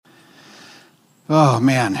Oh,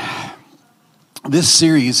 man. This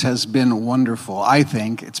series has been wonderful. I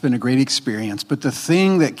think it's been a great experience. But the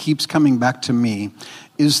thing that keeps coming back to me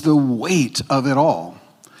is the weight of it all.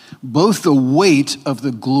 Both the weight of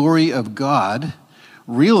the glory of God,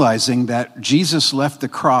 realizing that Jesus left the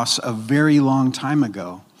cross a very long time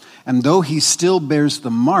ago. And though he still bears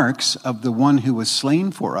the marks of the one who was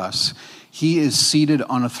slain for us, he is seated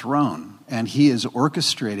on a throne and he is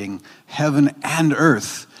orchestrating heaven and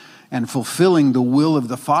earth and fulfilling the will of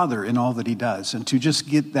the Father in all that he does. And to just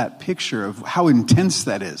get that picture of how intense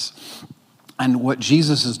that is and what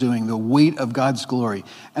Jesus is doing, the weight of God's glory.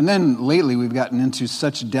 And then lately we've gotten into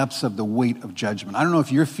such depths of the weight of judgment. I don't know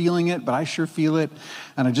if you're feeling it, but I sure feel it.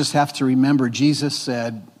 And I just have to remember Jesus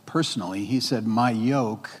said personally, he said, "My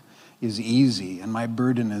yoke is easy and my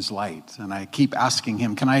burden is light." And I keep asking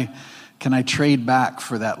him, can I trade back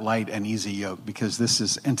for that light and easy yoke? Because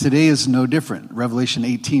today is no different. Revelation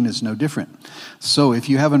 18 is no different. So if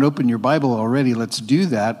you haven't opened your Bible already, let's do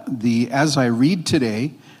that. As I read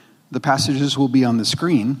today, the passages will be on the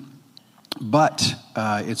screen, but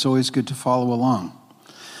it's always good to follow along.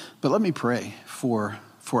 But let me pray for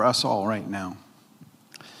us all right now.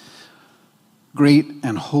 Great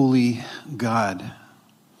and holy God,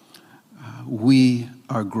 we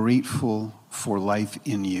are grateful for life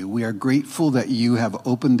in you. We are grateful that you have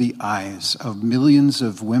opened the eyes of millions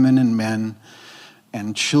of women and men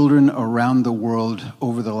and children around the world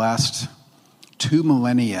over the last 2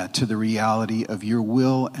 millennia to the reality of your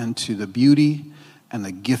will and to the beauty and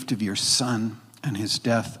the gift of your Son and his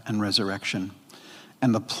death and resurrection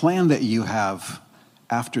and the plan that you have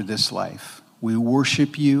after this life. We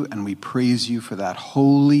worship you and we praise you for that.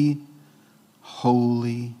 Holy,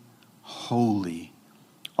 holy, holy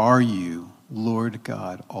are you, Lord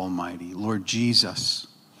God Almighty. Lord Jesus,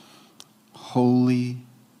 holy,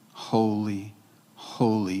 holy,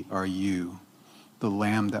 holy are you, the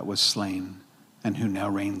Lamb that was slain and who now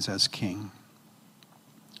reigns as King.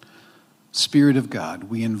 Spirit of God,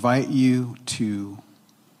 we invite you to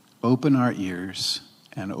open our ears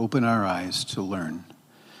and open our eyes to learn.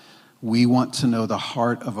 We want to know the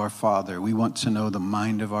heart of our Father. We want to know the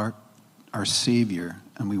mind of our Savior,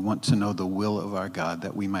 and we want to know the will of our God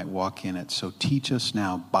that we might walk in it. So teach us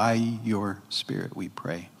now by your Spirit, we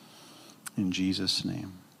pray. In Jesus'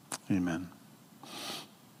 name, amen.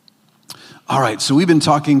 All right, so we've been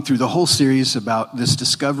talking through the whole series about this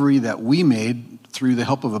discovery that we made through the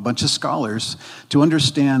help of a bunch of scholars to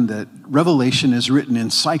understand that Revelation is written in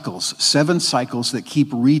cycles, 7 cycles that keep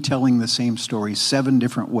retelling the same story 7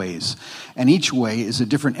 different ways. And each way is a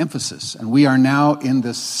different emphasis. And we are now in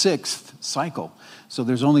the 6th cycle. So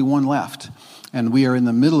there's only one left. And we are in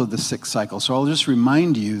the middle of the 6th cycle. So I'll just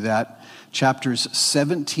remind you that chapters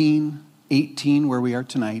 17, 18, where we are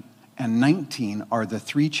tonight, and 19 are the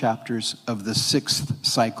 3 chapters of the 6th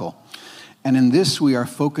cycle. And in this, we are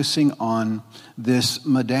focusing on this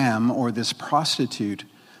madame, or this prostitute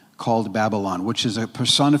called Babylon, which is a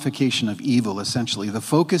personification of evil, essentially. The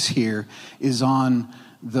focus here is on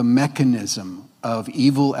the mechanism of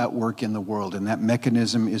evil at work in the world, and that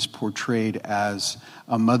mechanism is portrayed as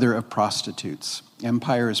a mother of prostitutes.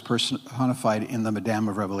 Empire is personified in the Madame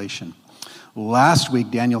of Revelation. Last week,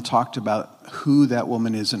 Daniel talked about who that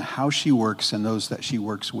woman is and how she works and those that she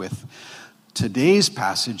works with. Today's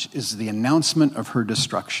passage is the announcement of her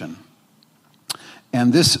destruction.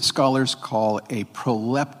 And this scholars call a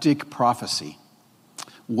proleptic prophecy.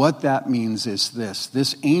 What that means is this.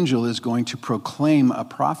 This angel is going to proclaim a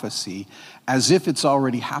prophecy as if it's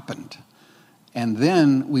already happened. And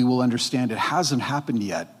then we will understand it hasn't happened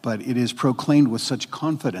yet, but it is proclaimed with such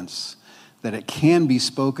confidence that it can be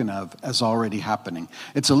spoken of as already happening.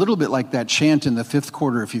 It's a little bit like that chant in the 5th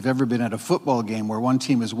quarter, if you've ever been at a football game where one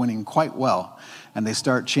team is winning quite well, and they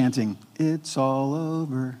start chanting, "It's all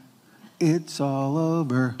over, it's all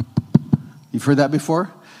over." You've heard that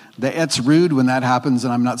before? It's rude when that happens,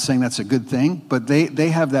 and I'm not saying that's a good thing, but they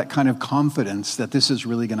have that kind of confidence that this is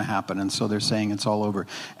really going to happen, and so they're saying it's all over.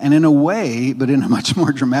 And in a way, but in a much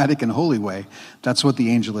more dramatic and holy way, that's what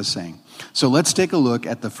the angel is saying. So let's take a look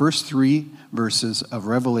at the first 3 verses of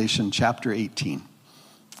Revelation chapter 18.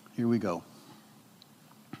 Here we go.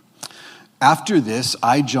 After this,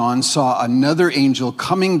 I, John, saw another angel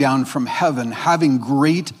coming down from heaven, having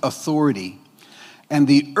great authority. And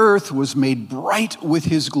the earth was made bright with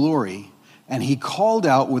his glory. And he called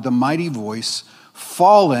out with a mighty voice,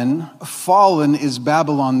 "Fallen, fallen is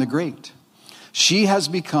Babylon the Great. She has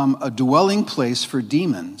become a dwelling place for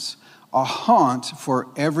demons, a haunt for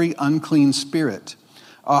every unclean spirit,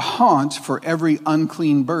 a haunt for every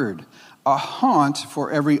unclean bird, a haunt for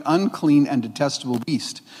every unclean and detestable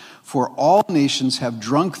beast. For all nations have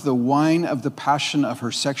drunk the wine of the passion of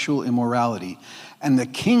her sexual immorality, and the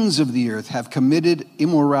kings of the earth have committed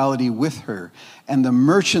immorality with her, and the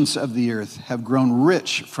merchants of the earth have grown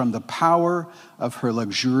rich from the power of her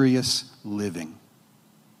luxurious living.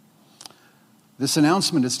 This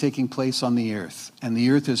announcement is taking place on the earth, and the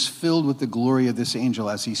earth is filled with the glory of this angel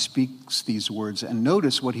as he speaks these words. And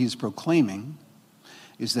notice what he's proclaiming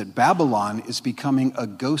is that Babylon is becoming a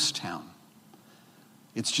ghost town.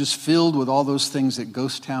 It's just filled with all those things that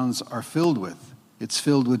ghost towns are filled with. It's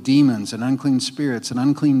filled with demons and unclean spirits and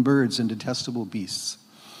unclean birds and detestable beasts.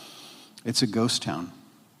 It's a ghost town.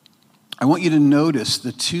 I want you to notice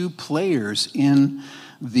the two players in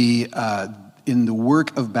the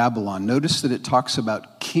work of Babylon. Notice that it talks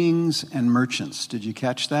about kings and merchants. Did you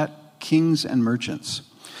catch that? Kings and merchants.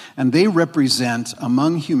 And they represent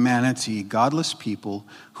among humanity godless people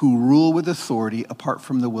who rule with authority apart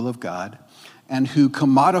from the will of God and who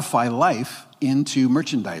commodify life into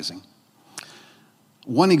merchandising.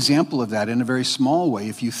 One example of that, in a very small way,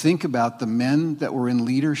 if you think about the men that were in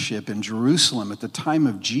leadership in Jerusalem at the time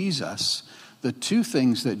of Jesus, the two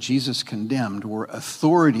things that Jesus condemned were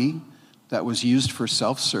authority that was used for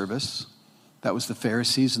self-service. That was the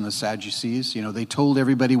Pharisees and the Sadducees. They told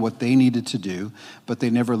everybody what they needed to do, but they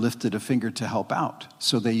never lifted a finger to help out.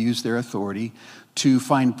 So they used their authority to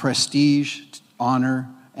find prestige, honor,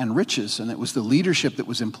 and riches. And it was the leadership that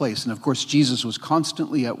was in place. And of course, Jesus was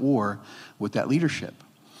constantly at war with that leadership.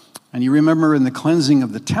 And you remember in the cleansing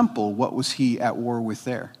of the temple, what was he at war with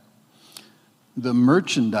there? The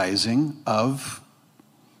merchandising of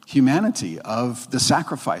humanity, of the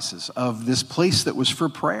sacrifices, of this place that was for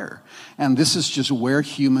prayer. And this is just where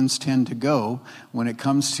humans tend to go when it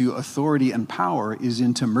comes to authority and power, is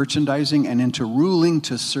into merchandising and into ruling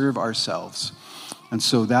to serve ourselves. And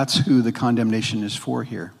so that's who the condemnation is for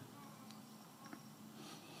here.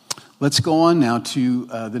 Let's go on now to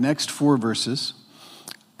the next 4 verses.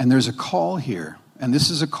 And there's a call here. And this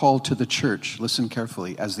is a call to the church. Listen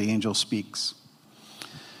carefully as the angel speaks.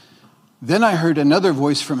 Then I heard another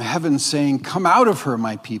voice from heaven saying, "Come out of her,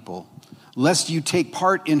 my people, lest you take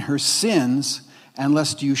part in her sins, and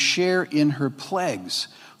lest you share in her plagues.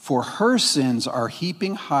 For her sins are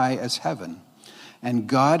heaping high as heaven, and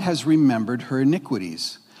God has remembered her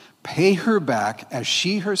iniquities. Pay her back as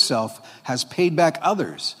she herself has paid back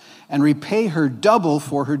others, and repay her double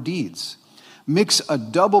for her deeds. Mix a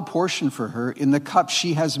double portion for her in the cup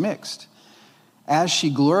she has mixed. As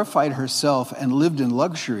she glorified herself and lived in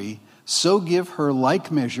luxury, so give her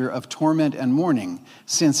like measure of torment and mourning,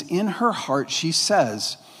 since in her heart she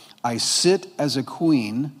says, I sit as a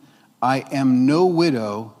queen, I am no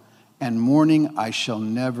widow, and mourning I shall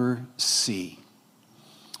never see."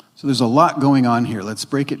 So there's a lot going on here. Let's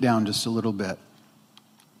break it down just a little bit.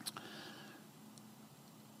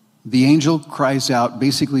 The angel cries out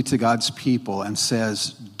basically to God's people and says,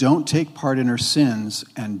 don't take part in her sins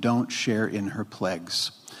and don't share in her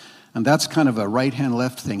plagues. And that's kind of a right-hand,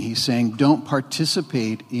 left thing. He's saying, don't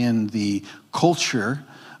participate in the culture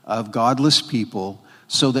of godless people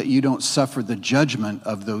so that you don't suffer the judgment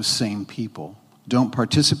of those same people. Don't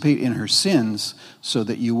participate in her sins so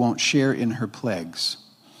that you won't share in her plagues.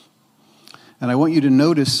 And I want you to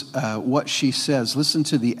notice what she says. Listen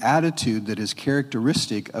to the attitude that is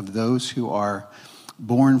characteristic of those who are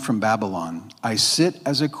born from Babylon. I sit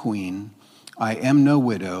as a queen, I am no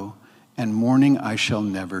widow, and mourning I shall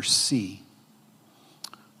never see.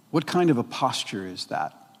 What kind of a posture is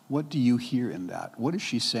that? What do you hear in that? What is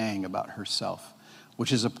she saying about herself,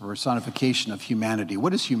 which is a personification of humanity?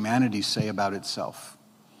 What does humanity say about itself?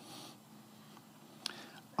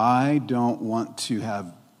 I don't want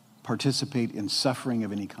to participate in suffering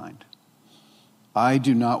of any kind. I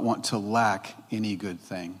do not want to lack any good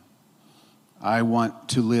thing. I want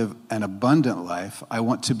to live an abundant life. I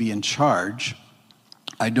want to be in charge.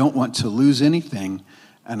 I don't want to lose anything,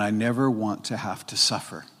 and I never want to have to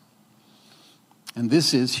suffer. And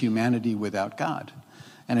this is humanity without God.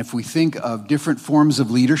 And if we think of different forms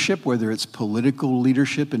of leadership, whether it's political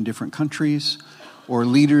leadership in different countries, or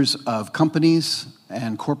leaders of companies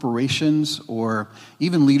and corporations, or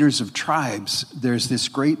even leaders of tribes, there's this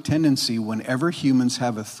great tendency whenever humans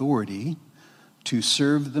have authority to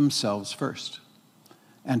serve themselves first,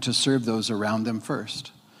 and to serve those around them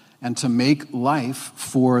first, and to make life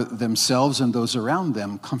for themselves and those around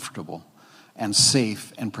them comfortable and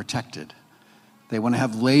safe and protected. They want to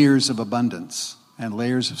have layers of abundance and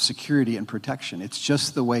layers of security and protection. It's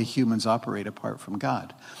just the way humans operate apart from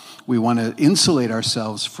God. We want to insulate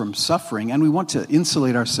ourselves from suffering, and we want to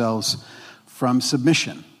insulate ourselves from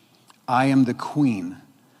submission. I am the queen.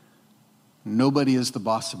 Nobody is the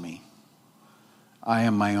boss of me. I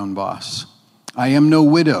am my own boss. I am no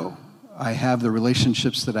widow. I have the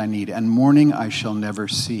relationships that I need, and mourning I shall never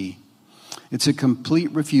see. It's a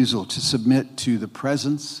complete refusal to submit to the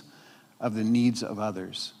presence of the needs of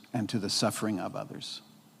others and to the suffering of others.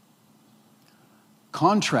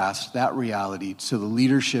 Contrast that reality to the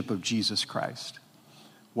leadership of Jesus Christ.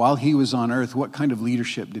 While he was on earth, what kind of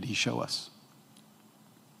leadership did he show us?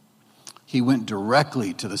 He went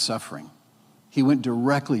directly to the suffering. He went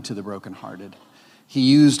directly to the brokenhearted. He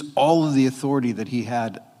used all of the authority that he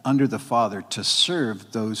had under the Father to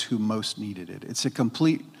serve those who most needed it. It's a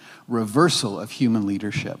complete reversal of human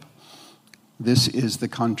leadership. This is the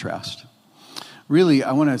contrast. Really,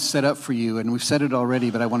 I want to set up for you, and we've said it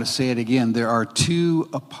already, but I want to say it again. There are two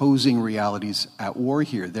opposing realities at war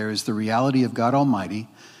here. There is the reality of God Almighty,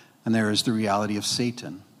 and there is the reality of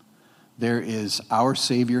Satan. There is our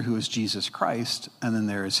Savior, who is Jesus Christ, and then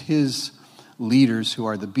there is his leaders, who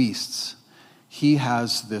are the beasts. He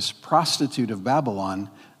has this prostitute of Babylon.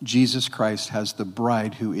 Jesus Christ has the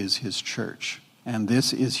bride, who is his church. And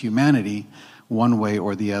this is humanity, one way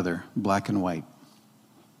or the other, black and white.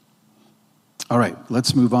 All right,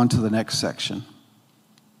 let's move on to the next section.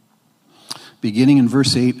 Beginning in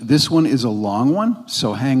verse 8, this one is a long one,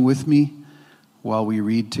 so hang with me while we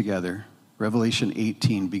read together. Revelation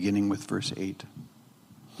 18, beginning with verse 8.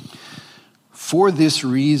 For this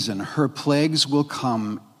reason, her plagues will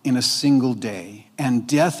come in a single day, and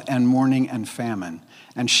death and mourning and famine,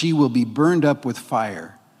 and she will be burned up with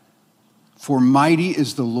fire. For mighty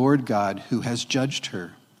is the Lord God who has judged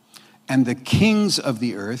her, and the kings of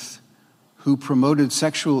the earth who committed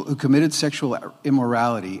sexual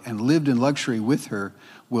immorality and lived in luxury with her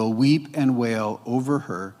will weep and wail over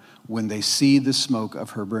her when they see the smoke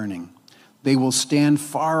of her burning. They will stand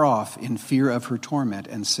far off in fear of her torment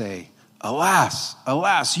and say, Alas,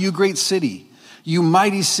 alas, you great city, you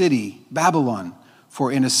mighty city, Babylon,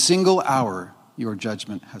 for in a single hour your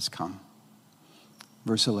judgment has come.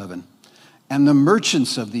 Verse 11. And the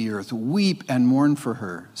merchants of the earth weep and mourn for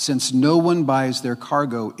her, since no one buys their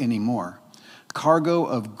cargo anymore. Cargo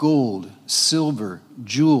of gold, silver,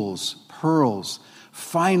 jewels, pearls,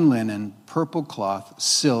 fine linen, purple cloth,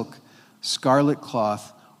 silk, scarlet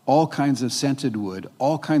cloth, all kinds of scented wood,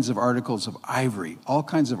 all kinds of articles of ivory, all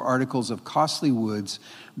kinds of articles of costly woods,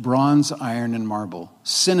 bronze, iron, and marble,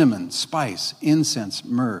 cinnamon, spice, incense,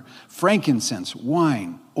 myrrh, frankincense,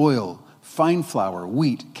 wine, oil, fine flour,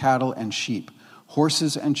 wheat, cattle, and sheep,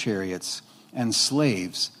 horses and chariots, and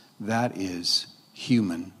slaves, that is,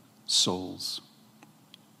 human souls.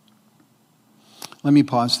 Let me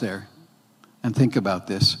pause there and think about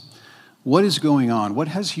this. What is going on? What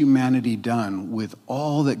has humanity done with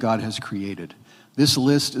all that God has created? This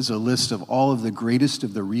list is a list of all of the greatest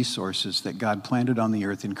of the resources that God planted on the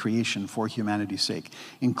earth in creation for humanity's sake,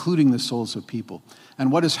 including the souls of people.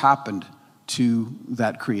 And what has happened to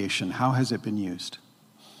that creation? How has it been used?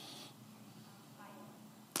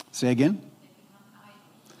 Say again?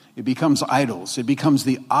 It becomes idols. It becomes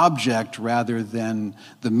the object rather than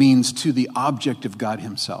the means to the object of God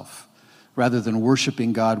himself. Rather than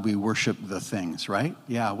worshiping God, we worship the things, right?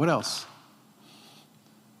 Yeah, what else?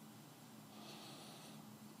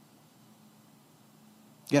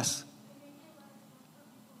 Yes?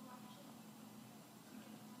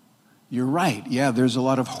 You're right. Yeah, there's a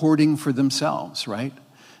lot of hoarding for themselves, right?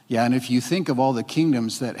 Yeah, and if you think of all the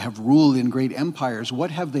kingdoms that have ruled in great empires,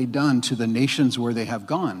 what have they done to the nations where they have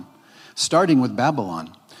gone? Starting with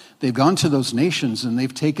Babylon. They've gone to those nations and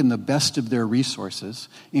they've taken the best of their resources,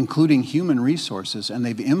 including human resources, and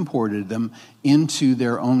they've imported them into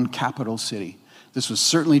their own capital city. This was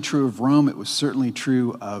certainly true of Rome. It was certainly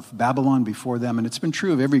true of Babylon before them, and it's been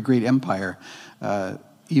true of every great empire.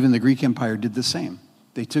 Even the Greek Empire did the same.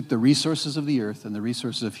 They took the resources of the earth and the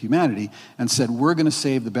resources of humanity and said, we're going to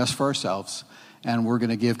save the best for ourselves, and we're going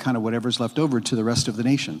to give kind of whatever's left over to the rest of the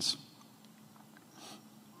nations.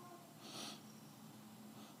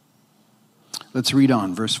 Let's read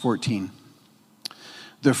on, verse 14.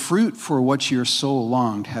 The fruit for which your soul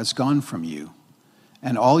longed has gone from you,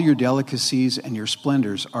 and all your delicacies and your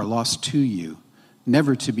splendors are lost to you,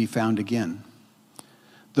 never to be found again.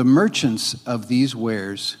 The merchants of these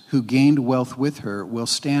wares who gained wealth with her will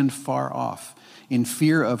stand far off in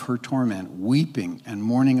fear of her torment, weeping and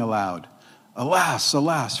mourning aloud. Alas,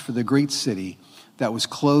 alas, for the great city that was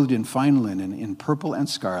clothed in fine linen, in purple and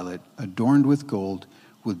scarlet, adorned with gold,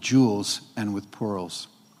 with jewels and with pearls.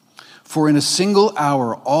 For in a single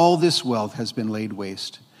hour all this wealth has been laid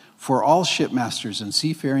waste. For all shipmasters and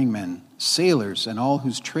seafaring men, sailors and all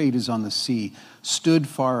whose trade is on the sea, stood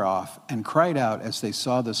far off and cried out as they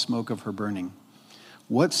saw the smoke of her burning.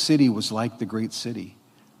 What city was like the great city?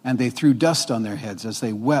 And they threw dust on their heads as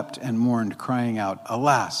they wept and mourned, crying out,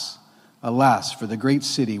 Alas, alas, for the great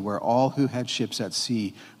city where all who had ships at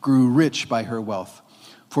sea grew rich by her wealth.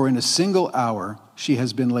 For in a single hour she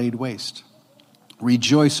has been laid waste.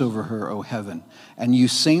 Rejoice over her, O heaven, and you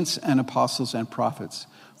saints and apostles and prophets,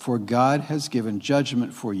 for God has given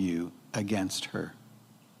judgment for you against her.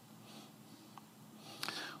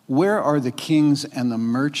 Where are the kings and the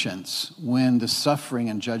merchants when the suffering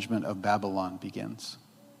and judgment of Babylon begins?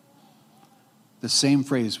 The same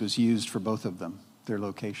phrase was used for both of them, their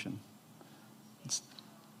location.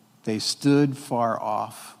 They stood far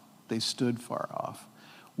off. They stood far off.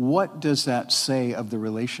 What does that say of the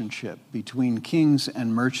relationship between kings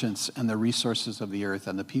and merchants and the resources of the earth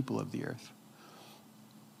and the people of the earth?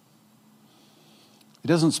 It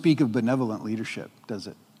doesn't speak of benevolent leadership, does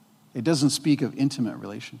it? It doesn't speak of intimate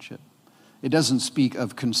relationship. It doesn't speak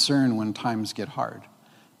of concern when times get hard,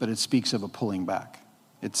 but it speaks of a pulling back.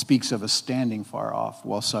 It speaks of a standing far off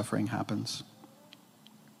while suffering happens.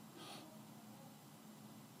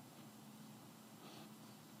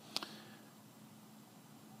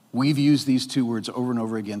 We've used these two words over and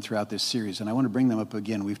over again throughout this series, and I want to bring them up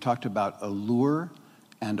again. We've talked about allure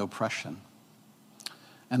and oppression.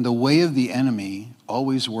 And the way of the enemy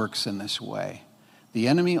always works in this way. The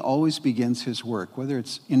enemy always begins his work, whether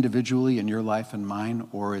it's individually in your life and mine,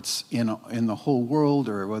 or it's in the whole world,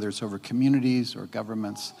 or whether it's over communities or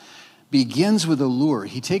governments, begins with a lure.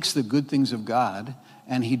 He takes the good things of God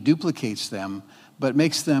and he duplicates them, but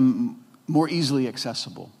makes them more easily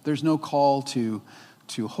accessible. There's no call to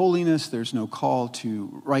holiness. There's no call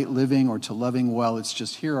to right living or to loving well. It's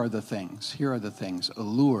just, here are the things. Here are the things.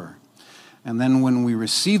 Allure. And then when we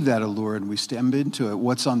receive that allure and we step into it,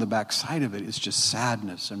 what's on the backside of it is just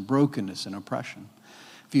sadness and brokenness and oppression.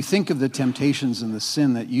 If you think of the temptations and the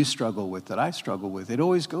sin that you struggle with, that I struggle with, it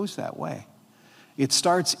always goes that way. It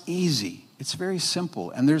starts easy. It's very simple.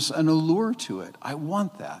 And there's an allure to it. I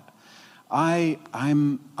want that. I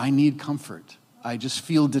need comfort. I just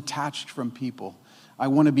feel detached from people. I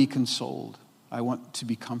want to be consoled. I want to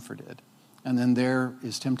be comforted. And then there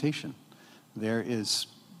is temptation. There is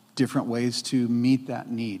different ways to meet that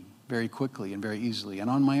need very quickly and very easily and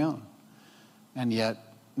on my own. And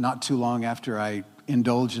yet, not too long after I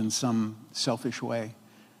indulge in some selfish way,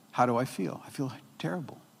 how do I feel? I feel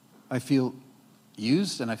terrible. I feel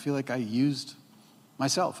used, and I feel like I used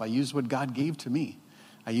myself. I used what God gave to me.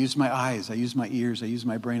 I used my eyes, I used my ears, I used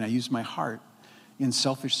my brain, I used my heart in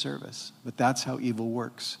selfish service. But that's how evil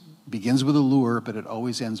works. It begins with a lure, but it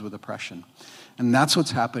always ends with oppression. And that's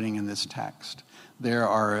what's happening in this text. There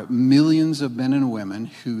are millions of men and women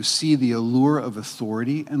who see the allure of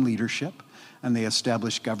authority and leadership, and they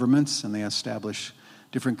establish governments and they establish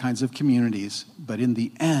different kinds of communities. But in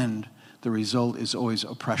the end, the result is always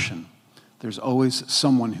oppression. There's always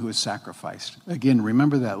someone who is sacrificed. Again,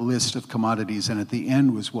 remember that list of commodities, and at the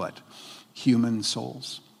end was what? Human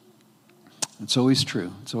souls. It's always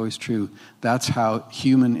true. It's always true. That's how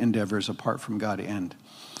human endeavors apart from God end.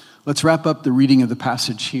 Let's wrap up the reading of the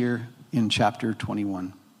passage here in chapter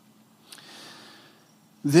 21.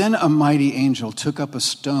 Then a mighty angel took up a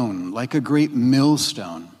stone like a great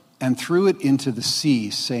millstone and threw it into the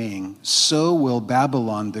sea, saying, So will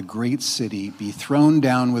Babylon, the great city, be thrown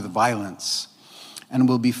down with violence and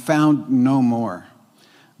will be found no more.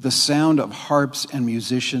 The sound of harps and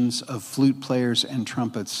musicians, of flute players and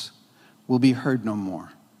trumpets will be heard no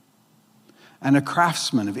more. And a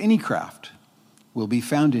craftsman of any craft will be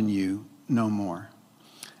found in you no more.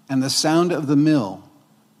 And the sound of the mill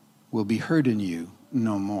will be heard in you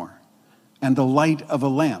no more. And the light of a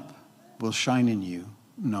lamp will shine in you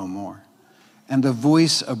no more. And the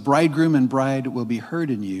voice of bridegroom and bride will be heard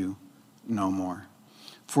in you no more.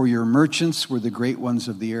 For your merchants were the great ones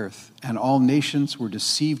of the earth, and all nations were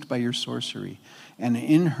deceived by your sorcery. And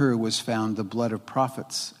in her was found the blood of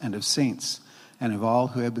prophets and of saints and of all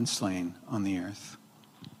who have been slain on the earth.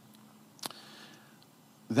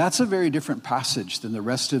 That's a very different passage than the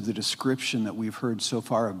rest of the description that we've heard so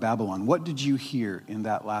far of Babylon. What did you hear in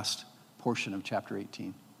that last portion of chapter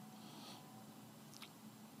 18?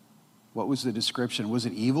 What was the description? Was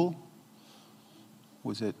it evil?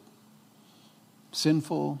 Was it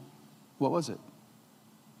sinful? What was it?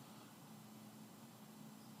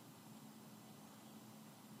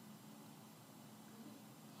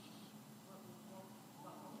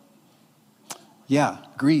 Yeah,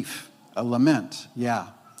 grief, a lament, yeah.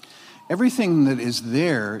 Everything that is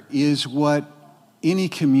there is what any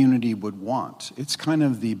community would want. It's kind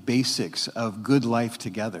of the basics of good life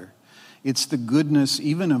together. It's the goodness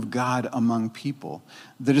even of God among people.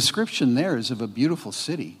 The description there is of a beautiful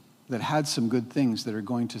city that had some good things that are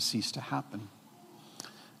going to cease to happen.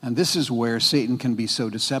 And this is where Satan can be so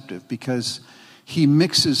deceptive, because he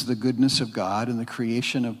mixes the goodness of God and the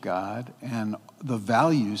creation of God and the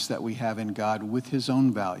values that we have in God with his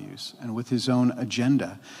own values and with his own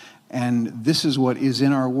agenda. And this is what is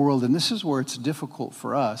in our world, and this is where it's difficult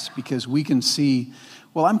for us, because we can see,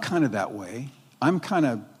 well, I'm kind of that way.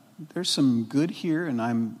 There's some good here, and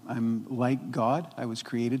I'm like God. I was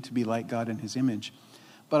created to be like God in his image.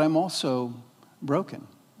 But I'm also broken,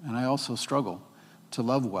 and I also struggle to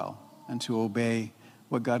love well and to obey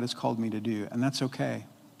what God has called me to do, and that's okay.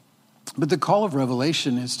 But the call of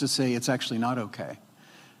Revelation is to say it's actually not okay.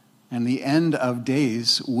 And the end of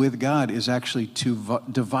days with God is actually to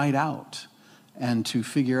divide out and to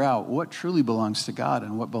figure out what truly belongs to God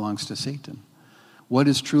and what belongs to Satan. What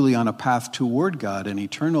is truly on a path toward God and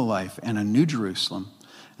eternal life and a new Jerusalem,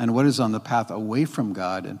 and what is on the path away from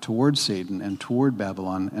God and toward Satan and toward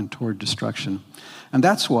Babylon and toward destruction. And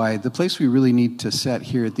that's why the place we really need to set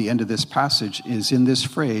here at the end of this passage is in this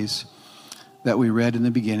phrase that we read in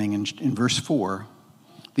the beginning in verse 4.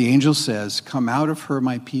 The angel says, "Come out of her,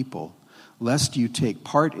 my people, lest you take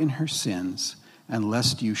part in her sins and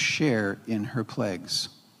lest you share in her plagues."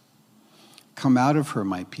 Come out of her,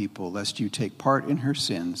 my people, lest you take part in her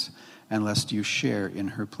sins and lest you share in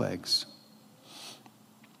her plagues.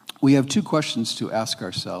 We have two questions to ask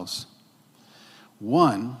ourselves.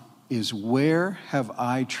 One is, where have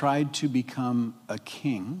I tried to become a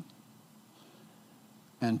king?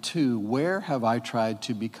 And two, where have I tried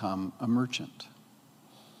to become a merchant?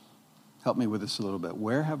 Help me with this a little bit.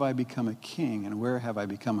 Where have I become a king and where have I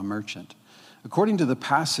become a merchant? According to the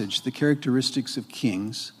passage, the characteristics of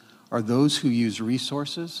kings are those who use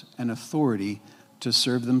resources and authority to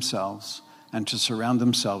serve themselves and to surround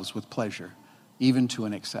themselves with pleasure, even to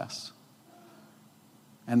an excess.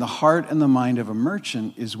 And the heart and the mind of a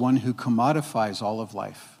merchant is one who commodifies all of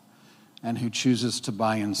life and who chooses to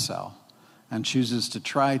buy and sell and chooses to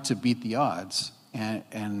try to beat the odds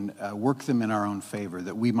and work them in our own favor,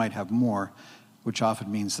 that we might have more, which often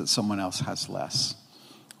means that someone else has less.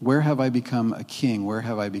 Where have I become a king? Where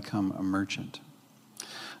have I become a merchant?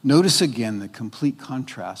 Notice again the complete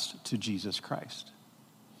contrast to Jesus Christ.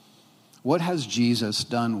 What has Jesus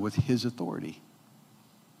done with his authority?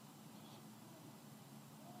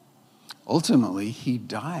 Ultimately, he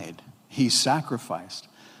died. He sacrificed.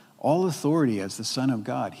 All authority as the Son of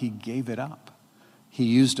God, he gave it up. He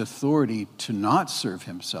used authority to not serve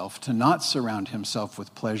himself, to not surround himself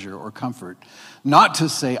with pleasure or comfort, not to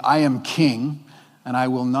say, I am king and I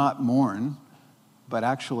will not mourn, but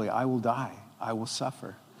actually I will die, I will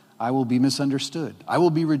suffer, I will be misunderstood, I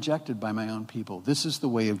will be rejected by my own people. This is the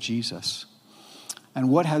way of Jesus. And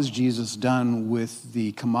what has Jesus done with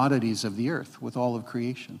the commodities of the earth, with all of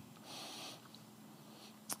creation?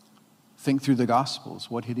 Think through the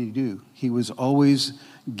Gospels. What did he do? He was always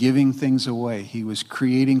giving things away. He was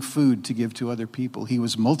creating food to give to other people. He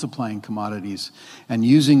was multiplying commodities and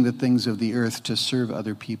using the things of the earth to serve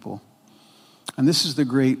other people. And this is the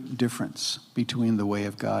great difference between the way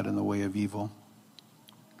of God and the way of evil.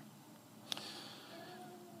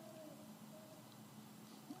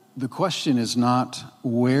 The question is not,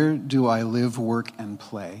 where do I live, work, and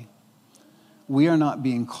play? We are not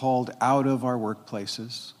being called out of our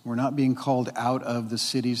workplaces. We're not being called out of the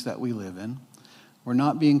cities that we live in. We're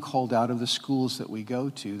not being called out of the schools that we go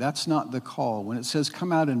to. That's not the call. When it says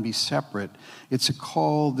come out and be separate, it's a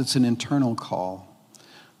call that's an internal call.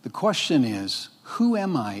 The question is, who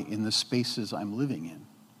am I in the spaces I'm living in?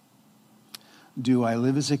 Do I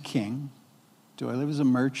live as a king? Do I live as a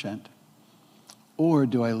merchant? Or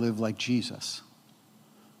do I live like Jesus?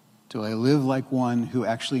 Do I live like one who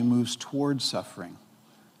actually moves towards suffering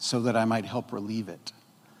so that I might help relieve it?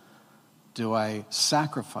 Do I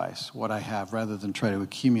sacrifice what I have rather than try to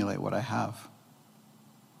accumulate what I have?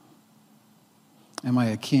 Am I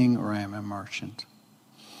a king or am I a merchant?